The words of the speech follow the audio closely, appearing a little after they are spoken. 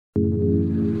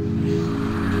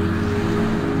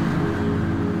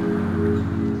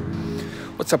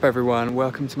What's up everyone,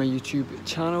 welcome to my YouTube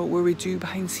channel where we do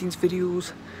behind the scenes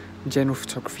videos and general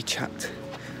photography chat.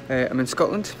 I'm in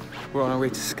Scotland, we're on our way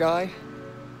to Skye.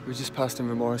 We just passed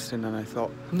Invermoriston and I thought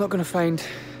I'm not going to find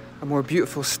a more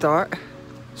beautiful start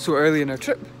so early in our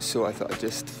trip, so I thought I'd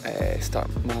just start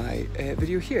my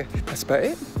video here. That's about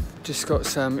it. Just got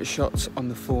some shots on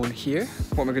the phone here.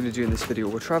 What am I going to do in this video?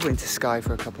 We're travelling to Skye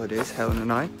for a couple of days, Helen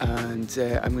and I, and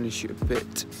I'm going to shoot a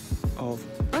bit of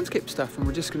landscape stuff, and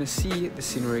we're just going to see the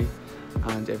scenery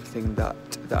and everything that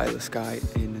the Isle of Skye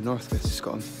in the northwest of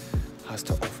Scotland has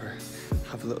to offer.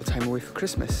 Have a little time away for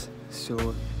Christmas. So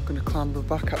I'm going to clamber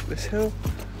back up this hill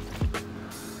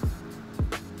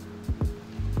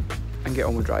and get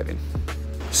on with driving.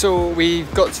 So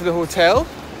we've got to the hotel.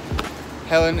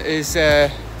 Helen is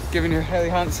giving her Helly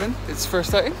Hansen its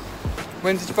first outing.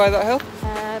 When did you buy that hill?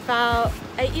 About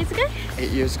 8 years ago. 8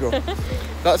 years ago.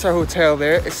 That's our hotel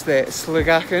there. It's the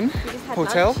Skyfall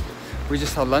Hotel. Lunch. We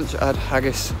just had lunch. I had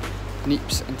haggis,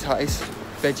 neeps and tatties,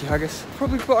 veggie haggis.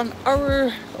 Probably got an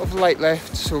hour of light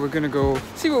left, so we're gonna go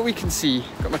see what we can see.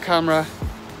 Got my camera,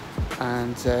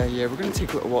 and yeah, we're gonna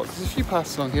take a little walk. There's a few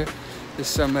paths along here. There's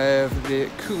some of the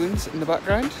coolins in the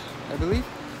background, I believe.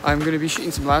 I'm going to be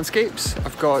shooting some landscapes.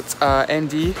 I've got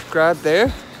ND grad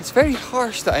there. It's very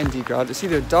harsh, that ND grad. It's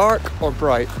either dark or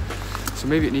bright, so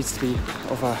maybe it needs to be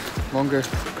of a longer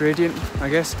gradient, I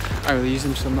guess. I don't really use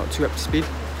them, so I'm not too up to speed,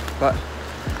 but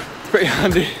pretty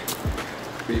handy.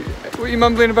 What are you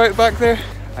mumbling about back there?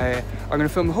 I'm going to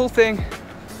film the whole thing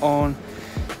on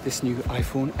this new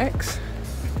iPhone X,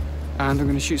 and I'm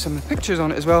going to shoot some pictures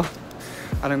on it as well,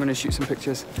 and I'm going to shoot some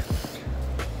pictures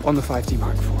on the 5D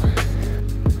Mark IV.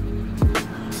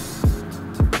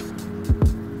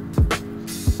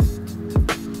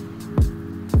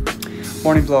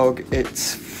 Morning vlog,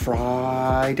 it's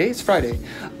Friday,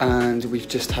 and we've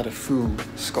just had a full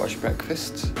Scottish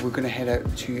breakfast. We're going to head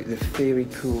out to the fairy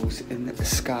pools in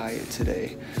Skye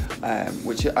today,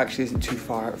 which actually isn't too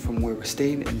far from where we're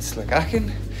staying in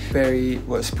Sligachen.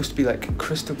 Well, it's supposed to be like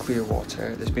crystal clear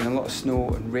water. There's been a lot of snow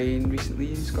and rain recently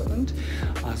in Scotland,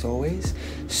 as always,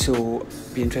 so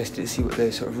be interested to see what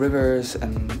the sort of rivers,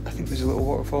 and I think there's a little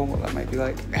waterfall, what that might be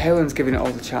like. Helen's giving it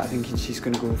all the chat, thinking she's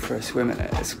going to go for a swim in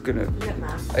it.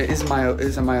 It is mild. It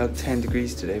is a mild 10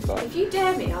 degrees today, but if you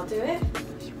dare me, I'll do it.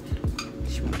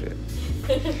 She won't do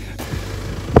it.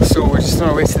 So we're just on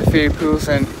our way to the fairy pools,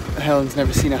 and Helen's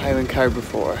never seen a Highland cow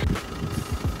before.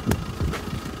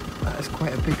 That is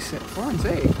quite a big set of horns,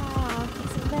 eh? Wow,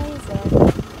 it's amazing.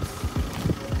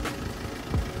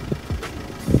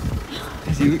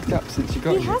 Has he looked up since you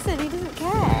got here? He hasn't, he doesn't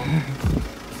care.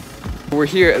 We're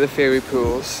here at the fairy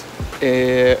pools.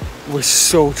 We're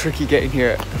so tricky getting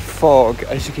here. The fog,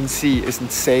 as you can see, is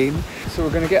insane. So we're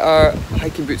going to get our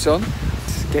hiking boots on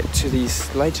to get to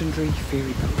these legendary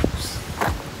fairy pools.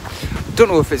 Don't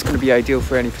know if it's going to be ideal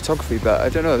for any photography, but I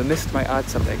don't know, the mist might add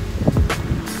something.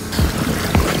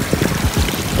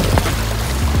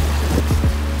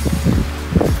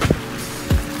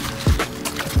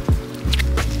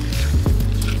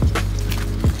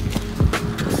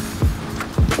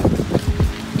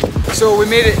 So we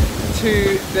made it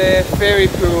to the fairy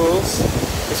pools.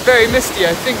 It's very misty.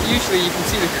 I think usually you can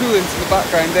see the coolins in the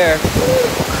background there.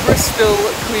 Crystal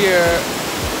clear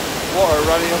water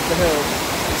running up the hill.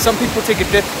 Some people take a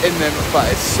dip in them, but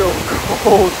it's so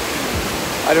cold.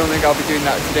 I don't think I'll be doing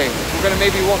that today. We're going to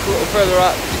maybe walk a little further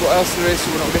up, see what else there is so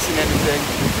we're not missing anything,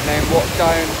 and then walk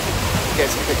down and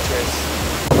get some pictures.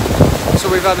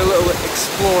 So we've had a little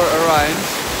explore around.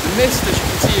 The mist, as you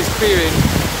can see, is clearing.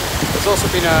 There's also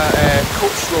been a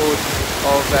coach load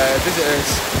of visitors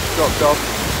dropped off,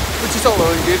 which is all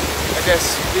well and good. I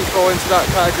guess we fall into that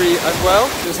category as well.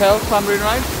 There's Hell clambering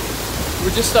around.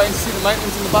 We're just starting to see the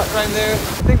mountains in the background there.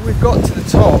 I think we've got to the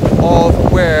top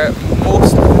of where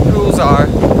most of the pools are.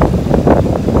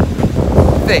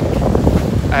 I think.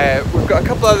 We've got a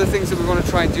couple other things that we want to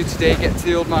try and do today. Get to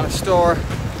the Old Manor Store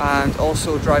and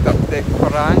also drive up the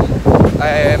Quorang.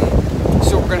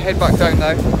 So we're going to head back down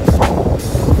now.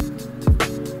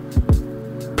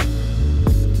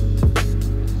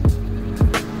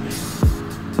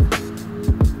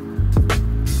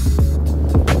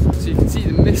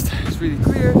 Really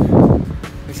clear.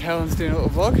 There's Helen's doing a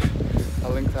little vlog.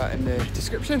 I'll link that in the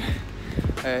description.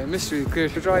 Mist really clear.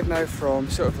 We drive now from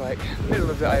sort of like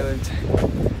middle of the island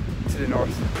to the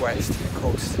northwest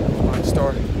coast on the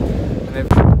store, and then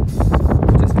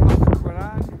just above the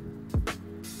Quorang.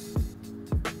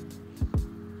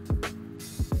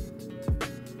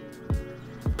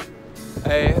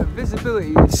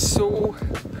 Visibility is so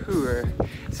poor.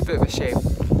 It's a bit of a shame,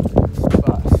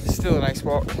 but still a nice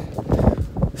walk.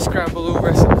 Scramble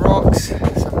over some rocks,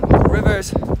 some rivers,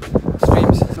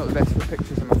 streams. It's not the best for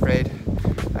pictures, I'm afraid.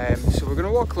 So we're going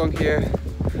to walk along here.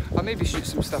 I'll maybe shoot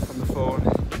some stuff on the phone,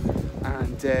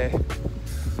 and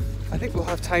I think we'll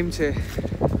have time to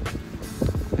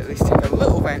at least take a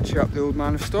little venture up the Old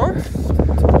Manor Store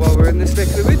while we're in this neck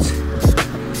of the woods.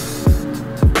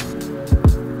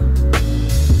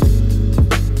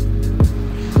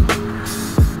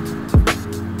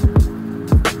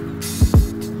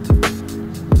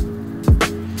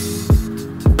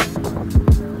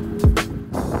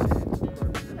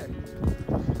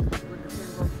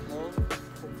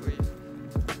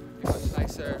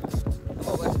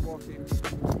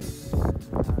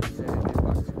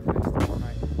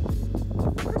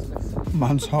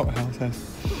 Man's hot, Helen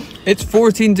says. It's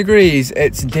 14 degrees.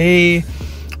 It's day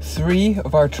 3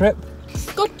 of our trip.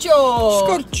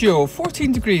 Scorcho!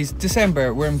 14 degrees.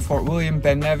 December. We're in Fort William,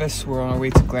 Ben Nevis. We're on our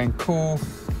way to Glencoe.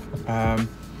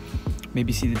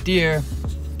 Maybe see the deer.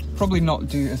 Probably not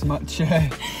do as much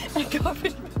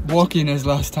walking as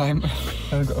last time.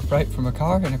 I got a fright from a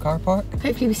car in a car park.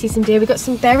 Hopefully we see some deer. We got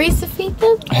some berries to feed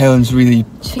them. Helen's really... Do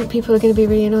you think people are going to be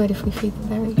really annoyed if we feed them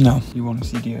berries? No, you want to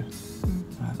see deer.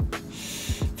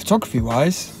 Photography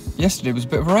wise, yesterday was a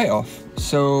bit of a write-off,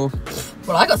 so...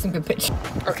 Well, I got some good pictures.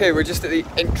 Okay, we're just at the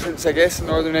entrance, I guess, the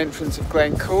northern entrance of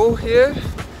Glencoe here.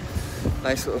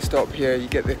 Nice little stop here. You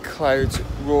get the clouds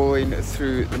rolling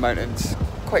through the mountains.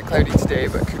 Quite cloudy today,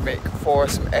 but could make for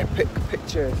some epic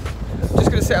pictures. I'm just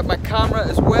going to set up my camera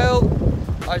as well.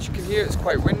 As you can hear, it's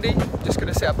quite windy. I'm just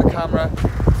going to set up the camera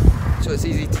so it's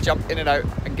easy to jump in and out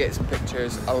and get some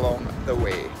pictures along the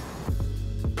way.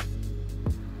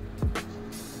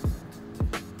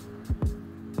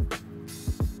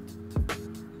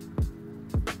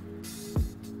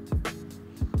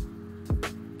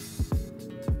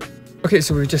 Okay,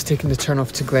 so we've just taken the turn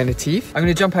off to Glenateef. I'm going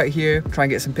to jump out here, try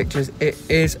and get some pictures. It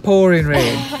is pouring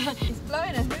rain. It's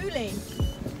blowing a hoolie.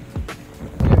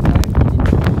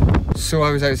 So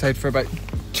I was outside for about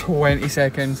 20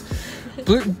 seconds.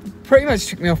 Pretty much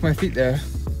took me off my feet there.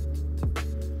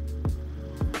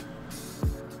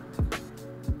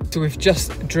 So we've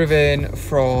just driven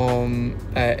from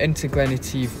into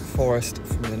Glenateef Forest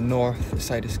from the north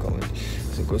side of Scotland.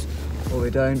 So it goes all the way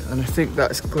down, and I think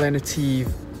that's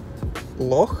Glenateef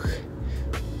Loch.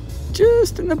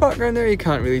 Just in the background there, you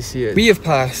can't really see it. We have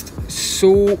passed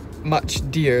so much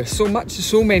deer, so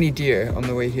many deer on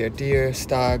the way here. Deer,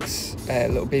 stags,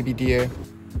 little baby deer.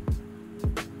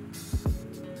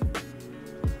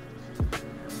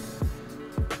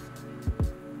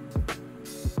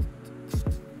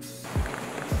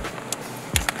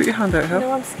 Put your hand out, Hel.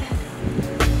 No, I'm scared.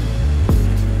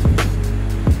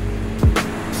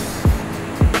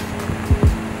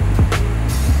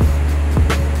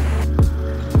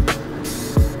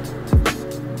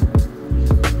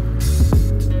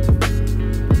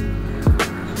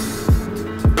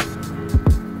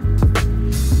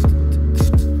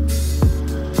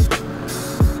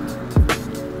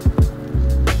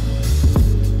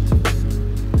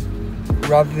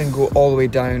 Rather than go all the way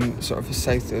down sort of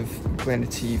south of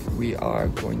Glenateef, we are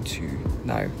going to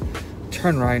now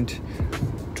turn around,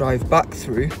 drive back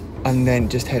through, and then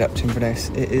just head up to Inverness.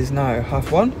 It is now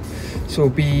 1:30, so it'll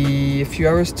be a few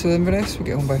hours to Inverness. We'll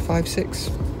get home by 5, 6.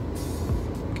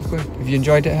 Keep going. Have you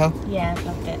enjoyed it, Hel? Yeah, I've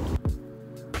loved it.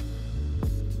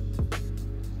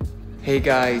 Hey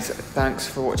guys, thanks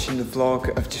for watching the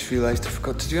vlog. I've just realised I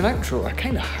forgot to do an outro. I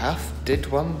kind of half did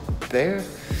one there.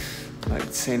 Like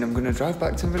saying I'm going to drive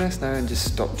back to Inverness now, and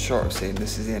just stopped short of saying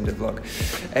this is the end of the vlog.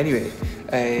 Anyway,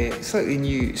 slightly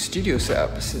new studio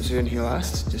setup since we were in here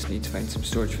last. Just need to find some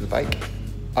storage for the bike.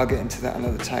 I'll get into that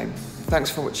another time. Thanks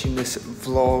for watching this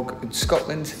vlog in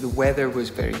Scotland. The weather was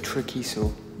very tricky,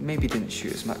 so maybe didn't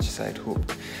shoot as much as I'd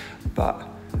hoped, but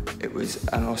it was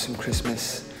an awesome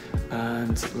Christmas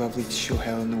and lovely to show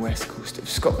Helen the west coast of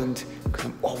Scotland, because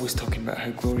I'm always talking about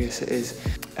how glorious it is.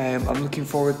 I'm looking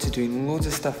forward to doing loads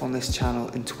of stuff on this channel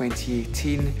in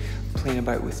 2018, playing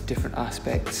about with different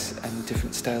aspects and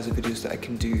different styles of videos that I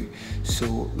can do.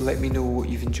 So let me know what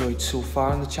you've enjoyed so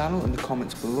far on the channel in the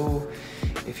comments below.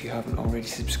 If you haven't already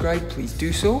subscribed, please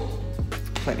do so.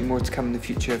 Plenty more to come in the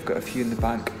future. I've got a few in the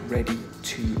bank ready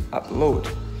to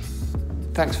upload.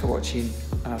 Thanks for watching,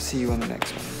 and I'll see you on the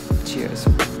next one. Cheers.